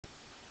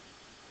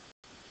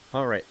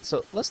All right,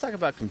 so let's talk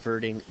about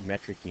converting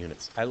metric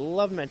units. I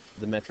love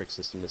the metric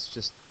system. It's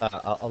just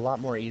a lot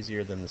more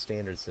easier than the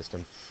standard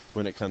system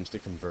when it comes to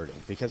converting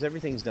because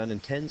everything's done in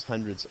tens,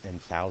 hundreds, and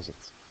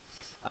thousands.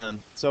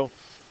 So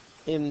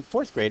in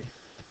fourth grade,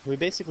 we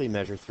basically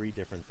measure three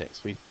different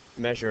things. We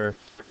measure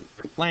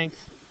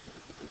length,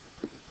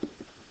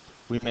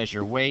 we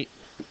measure weight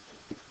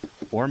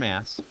or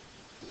mass,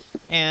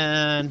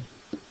 and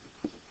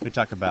we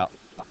talk about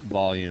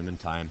volume and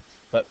time.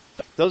 But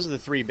those are the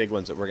three big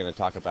ones that we're going to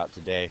talk about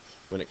today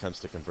when it comes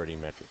to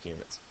converting metric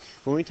units.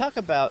 When we talk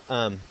about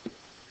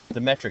the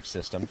metric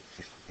system,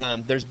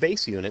 there's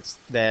base units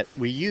that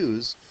we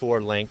use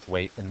for length,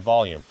 weight, and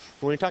volume.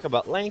 When we talk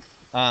about length,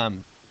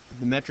 the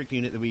metric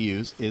unit that we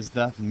use is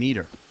the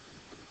meter.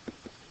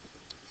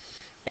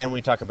 And when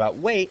we talk about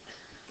weight,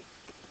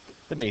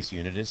 the base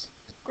unit is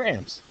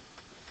grams.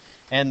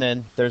 And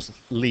then there's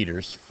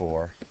liters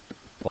for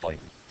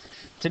volume.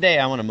 Today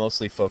I want to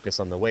mostly focus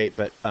on the weight,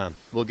 but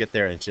we'll get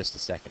there in just a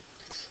second.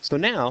 So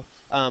now,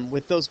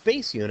 with those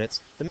base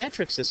units, the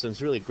metric system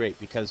is really great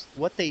because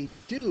what they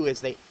do is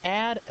they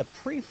add a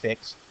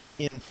prefix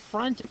in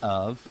front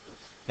of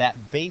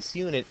that base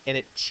unit and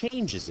it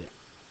changes it.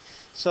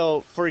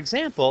 So, for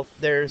example,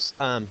 there's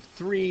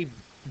three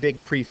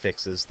big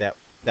prefixes that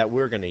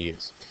we're going to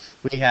use.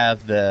 We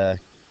have the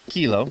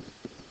kilo,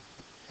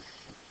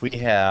 we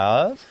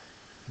have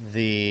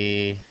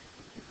the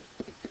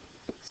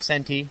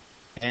centi,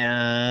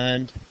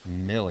 and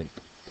milli.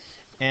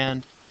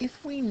 And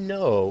if we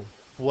know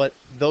what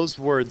those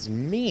words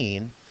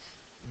mean,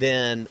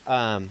 then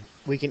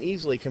we can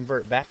easily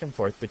convert back and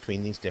forth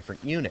between these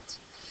different units.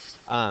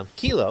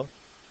 Kilo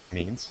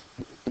means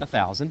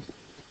 1,000.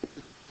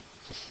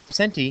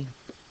 Centi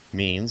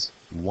means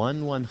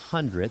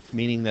 1/100th,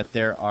 meaning that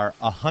there are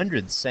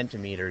 100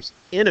 centimeters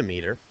in a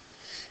meter.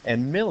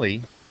 And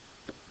milli,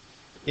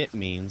 it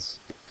means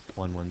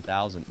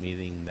 1/1000th,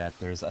 meaning that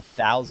there's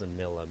 1,000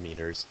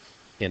 millimeters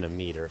in a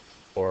meter,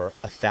 or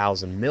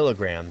 1,000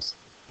 milligrams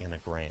in a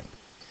gram.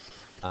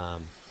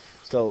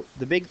 So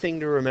the big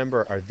thing to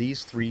remember are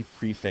these three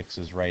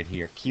prefixes right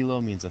here. Kilo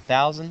means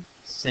 1,000,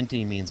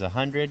 centi means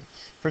 100.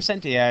 For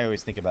centi, I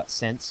always think about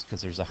cents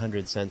because there's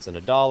 100 cents in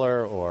a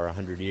dollar, or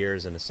 100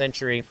 years in a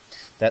century,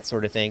 that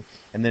sort of thing.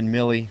 And then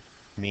milli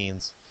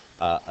means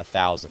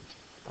 1,000.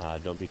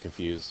 Don't be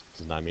confused, it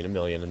does not mean a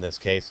million in this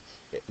case,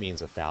 it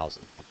means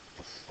 1,000.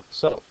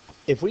 So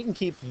if we can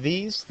keep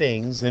these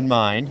things in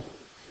mind,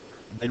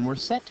 then we're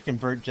set to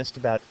convert just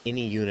about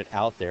any unit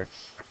out there,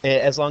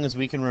 as long as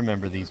we can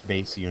remember these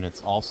base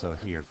units also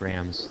here,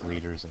 grams,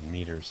 liters, and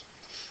meters.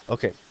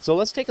 Okay, so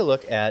let's take a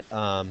look at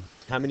how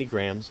many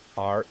grams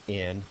are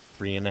in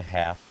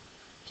 3.5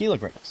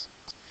 kilograms.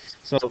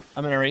 So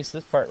I'm going to erase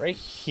this part right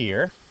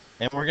here,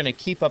 and we're going to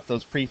keep up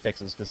those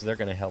prefixes because they're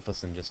going to help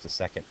us in just a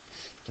second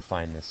to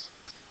find this,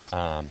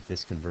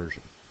 this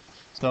conversion.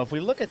 So if we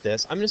look at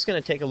this, I'm just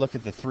going to take a look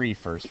at the 3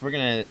 first. We're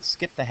going to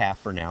skip the half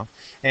for now.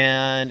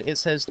 And it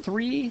says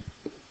 3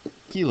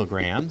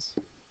 kilograms.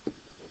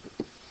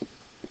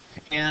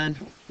 And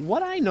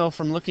what I know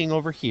from looking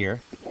over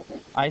here,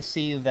 I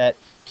see that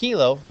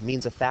kilo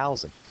means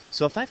 1,000.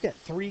 So if I've got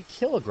 3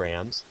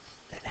 kilograms,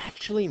 that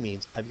actually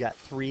means I've got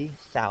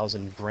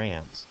 3,000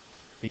 grams.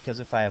 Because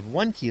if I have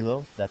 1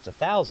 kilo, that's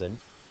 1,000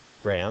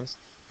 grams.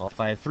 Well, if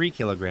I have 3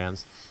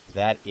 kilograms,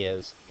 that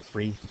is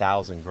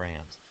 3,000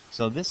 grams.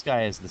 So this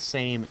guy is the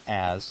same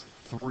as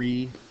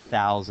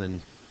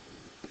 3,000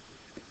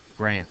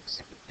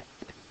 grams.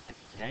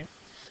 Okay?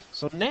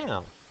 So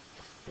now,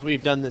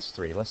 we've done this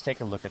 3. Let's take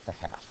a look at the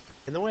half.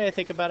 And the way I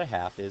think about a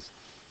half is,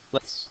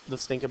 let's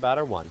think about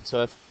our 1.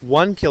 So if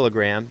 1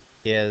 kilogram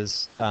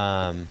is,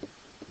 and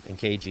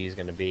kg is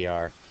going to be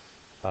our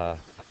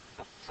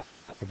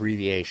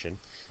abbreviation.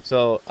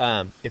 So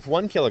if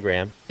 1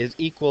 kilogram is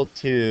equal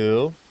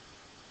to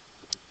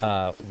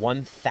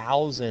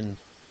 1,000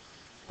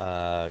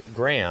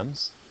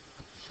 grams,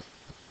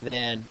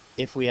 then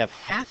if we have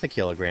half a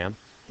kilogram,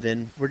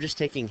 then we're just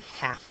taking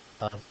half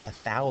of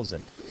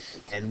 1,000.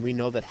 And we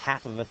know that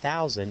half of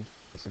 1,000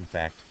 is in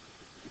fact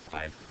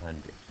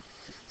 500.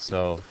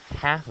 So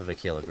half of a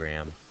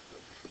kilogram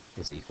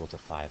is equal to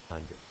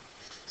 500.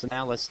 So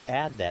now let's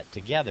add that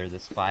together,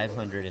 this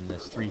 500 and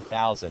this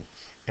 3,000,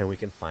 and we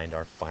can find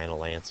our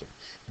final answer.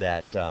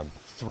 That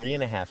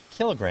 3.5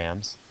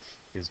 kilograms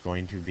is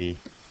going to be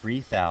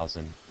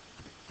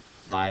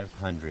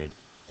 3,500,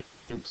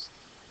 oops,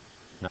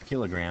 not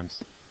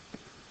kilograms,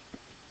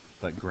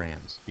 but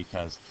grams,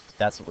 because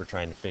that's what we're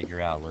trying to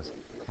figure out, was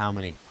how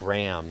many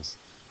grams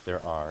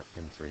there are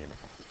in 3.5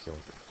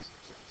 kilograms.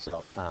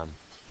 So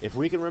if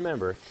we can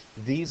remember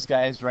these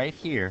guys right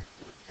here,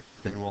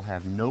 then we'll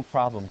have no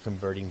problem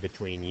converting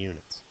between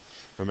units.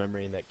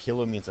 Remembering that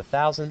kilo means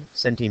 1,000,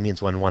 centi means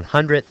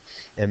 1/100th,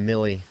 and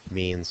milli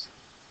means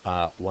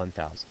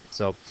 1,000.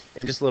 So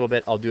in just a little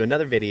bit, I'll do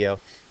another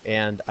video,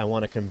 and I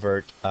want to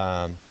convert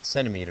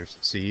centimeters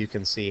so you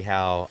can see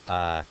how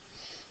that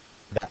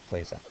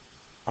plays out.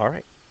 All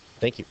right.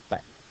 Thank you.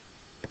 Bye.